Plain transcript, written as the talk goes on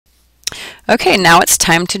Okay, now it's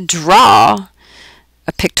time to draw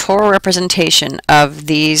a pictorial representation of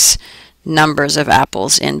these numbers of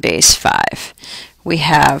apples in base 5. We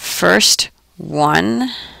have first 1,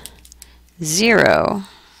 0,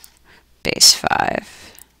 base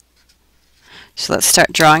 5. So let's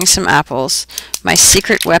start drawing some apples. My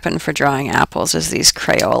secret weapon for drawing apples is these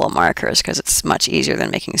Crayola markers because it's much easier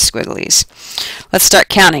than making squigglies. Let's start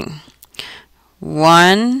counting.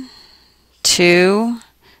 1, 2,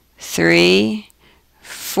 3,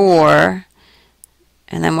 4,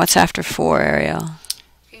 and then what's after 4, Ariel?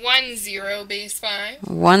 1, 0, base 5.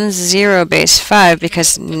 1, 0, base 5,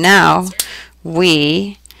 because now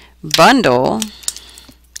we bundle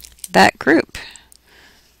that group.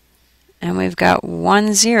 And we've got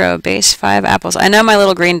 1, 0, base 5 apples. I know my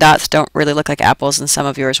little green dots don't really look like apples, and some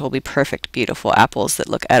of yours will be perfect, beautiful apples that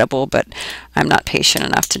look edible, but I'm not patient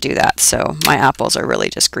enough to do that, so my apples are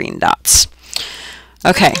really just green dots.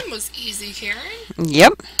 Okay. That one was easy, Karen.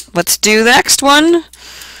 Yep. Let's do the next one.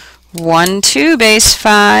 1, 2, base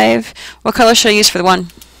 5. What color should I use for the 1?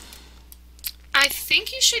 I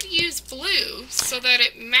think you should use blue so that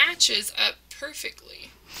it matches up perfectly.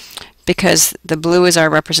 Because the blue is our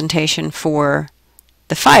representation for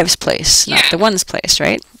the 5's place, not the 1's place,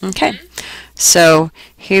 right? Okay. So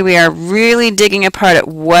here we are really digging apart at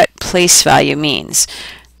what place value means.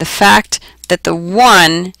 The fact that the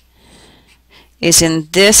 1 is in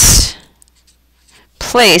this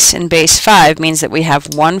place in base 5 means that we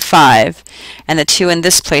have 1, 5, and the 2 in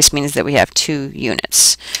this place means that we have 2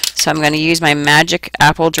 units. So I'm going to use my magic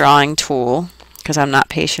apple drawing tool because I'm not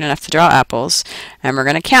patient enough to draw apples, and we're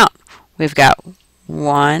going to count. We've got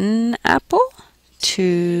 1 apple,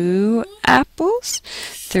 2 apples,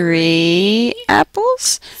 3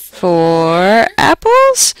 apples, 4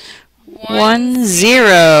 apples, 1,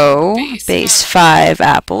 0, base 5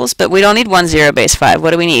 apples, but we don't need 1, 0, base 5.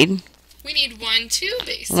 What do we need? We need 1, 2,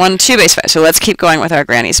 base 5. 1, 2, base 5. So let's keep going with our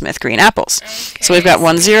Granny Smith green apples. Okay, so we've got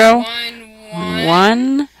 1, 0,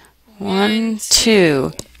 1, 1,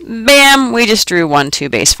 2. Bam! We just drew 1, 2,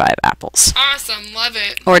 base 5 apples. Awesome, love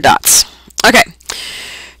it. Or dots. Okay.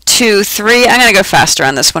 2, 3. I'm going to go faster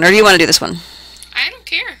on this one. Or do you want to do this one? I don't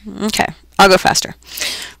care. Okay. I'll go faster.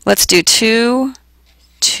 Let's do 2,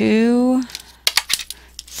 2,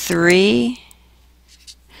 3,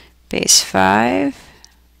 base 5.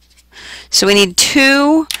 So we need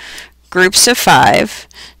 2 groups of 5.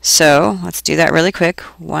 So let's do that really quick.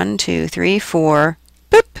 1, 2, 3, 4.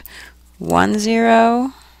 Boop. 1,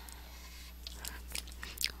 0.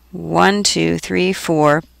 1, 2, 3,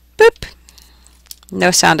 4. Boop.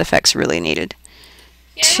 No sound effects really needed.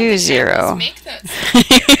 Yeah, 2, 0. Make that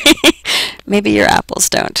Maybe your apples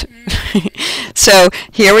don't. So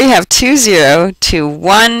here we have 2, 0, 2,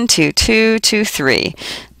 1, 2, 2, 2, 3.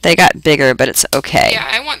 They got bigger, but it's okay. Yeah,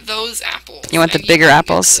 I want those apples. You want the bigger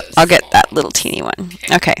apples? I'll get that little teeny one.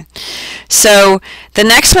 Okay. So the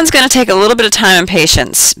next one's going to take a little bit of time and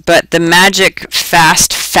patience, but the magic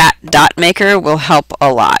fast fat dot maker will help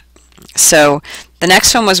a lot. So the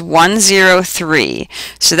next one was 1, 0, 3.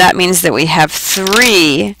 So that means that we have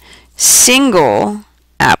 3 single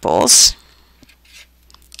apples,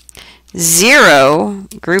 0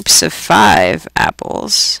 groups of 5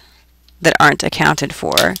 apples that aren't accounted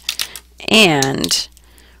for, and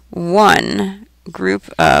 1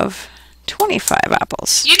 group of 25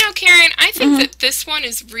 apples. You know, Karen, I think that this one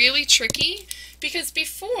is really tricky because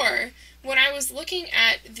before, when I was looking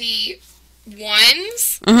at the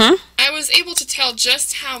 1s, I was able to tell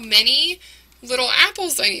just how many little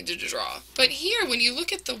apples I needed to draw. But here, when you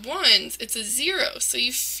look at the 1s, it's a 0, so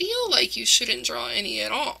you feel like you shouldn't draw any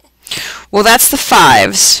at all. Well, that's the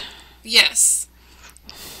 5s. Yes.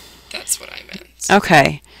 That's what I meant.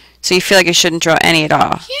 Okay. So you feel like you shouldn't draw any at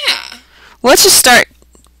all. Yeah. Well, let's just start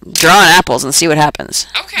drawing apples and see what happens.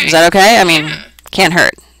 Okay. Is that okay? I mean, can't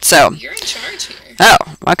hurt. So. You're in charge here. Oh,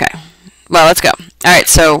 okay. Well, let's go. All right,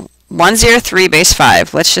 so 1, 0, 3, base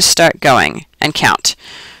 5. Let's just start going and count.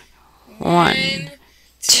 1,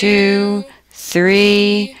 2,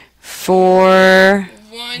 3, 4,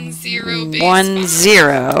 1, 0, base 1, 5.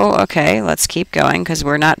 0. Okay, let's keep going because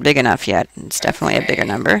we're not big enough yet. It's definitely a bigger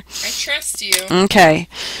number. I trust you. Okay.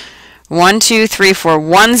 1, 2, 3, 4.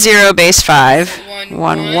 1, 0, base 5.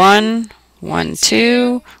 1, 1, 1,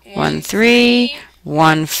 2, 1, 3,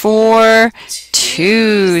 1, 4,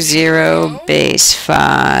 2, 0, base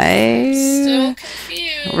 5. Still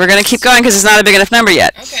confused. We're going to keep going because it's not a big enough number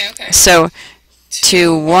yet. Okay. So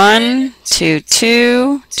 2, 1, 2,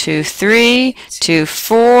 2, 2, 3, 2,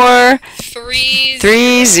 4,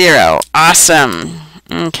 3, 0. Awesome.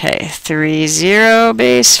 Okay, 3, 0,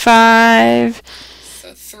 base 5.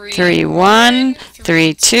 So 3, 3, 1,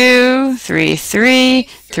 3, 2, 3, 3,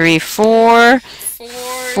 3, 4,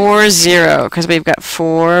 4, 0, because we've got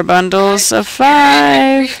 4 bundles of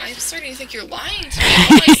 5. I'm starting to think you're lying to me.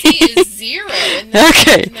 All I see is 0 in that,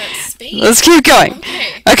 Okay, in that space. let's keep going.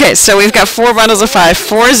 Okay, so we've got 4 bundles of 5.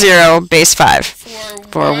 4, 0, base 5.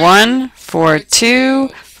 4, 1, 4, 2,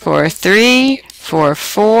 4, 3, 4,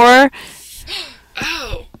 4.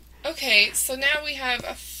 Oh, okay, so now we have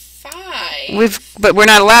a 5. But we're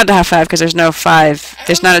not allowed to have 5 because there's no 5.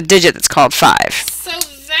 There's not a digit that's called 5.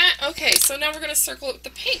 Okay, so now we're going to circle it with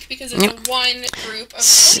the pink because it's a one group of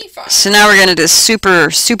 25. So now we're going to do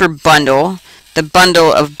super bundle, the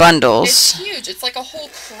bundle of bundles. It's huge. It's like a whole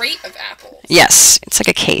crate of apples. Yes, it's like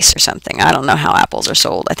a case or something. I don't know how apples are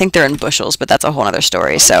sold. I think they're in bushels, but that's a whole other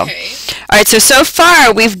story. Okay. So, all right. So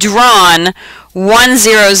far we've drawn 1,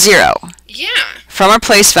 0, 0. Yeah. From our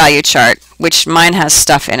place value chart, which mine has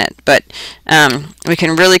stuff in it, but we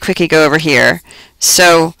can really quickly go over here.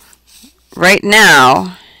 So right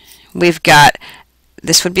now we've got,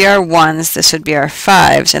 this would be our 1s, this would be our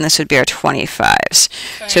 5s, and this would be our 25s.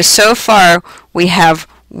 Okay. So far we have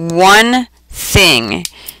one thing,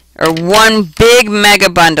 or one big mega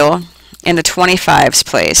bundle in the 25s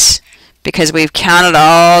place, because we've counted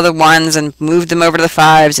all the 1s and moved them over to the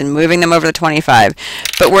 5s and moving them over to the 25.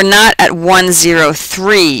 But we're not at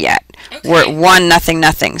 103 yet. Okay. We're at 1, nothing,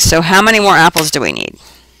 nothing. So how many more apples do we need?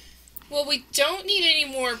 Well, we don't need any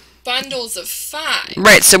more bundles of 5.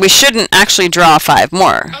 Right, so we shouldn't actually draw 5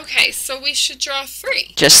 more. Okay, so we should draw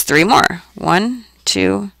 3. Just 3 more. 1,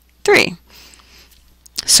 2, 3.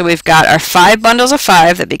 So we've got our 5 bundles of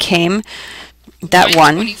 5 that became that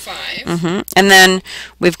 1. And then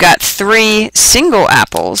we've got 3 single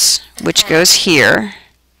apples, which goes here.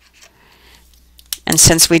 And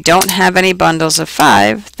since we don't have any bundles of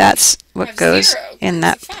 5, that's what goes in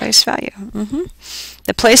that place value.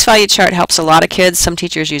 The place value chart helps a lot of kids. Some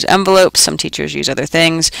teachers use envelopes, some teachers use other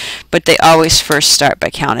things, but they always first start by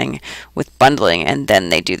counting with bundling, and then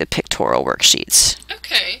they do the pictorial worksheets.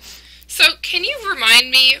 Okay. So can you remind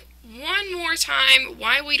me one more time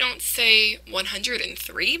why we don't say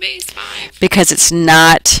 103 base 5? Because it's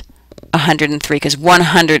not 103, because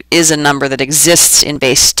 100 is a number that exists in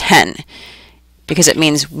base 10, because it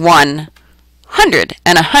means 100,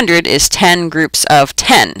 and 100 is 10 groups of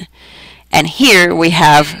 10. And here we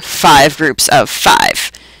have 5 groups of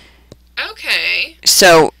 5. Okay.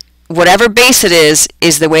 So whatever base it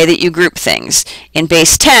is the way that you group things. In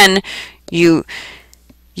base 10, you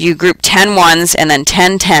group 10 1s and then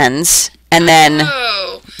 10 10s and then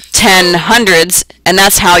 10 hundreds, and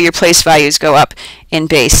that's how your place values go up in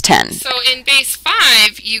base 10. So in base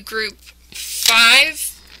 5, you group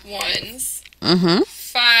 5 1s,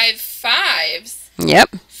 5 5s.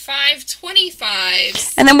 Yep. 5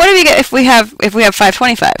 25s. And then what do we get if we have 5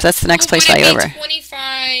 25s? That's the next place value over.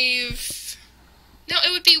 25. No,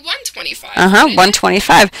 it would be 125.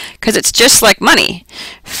 125, because it's just like money.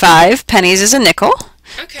 5 pennies is a nickel.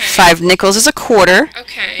 Okay. 5 nickels is a quarter.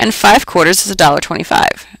 Okay. And 5 quarters is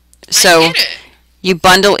 $1.25. So I get it. You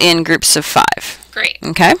bundle in groups of 5. Great.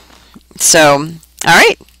 Okay. So, all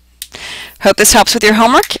right. Hope this helps with your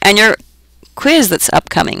homework and your quiz that's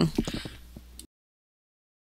upcoming.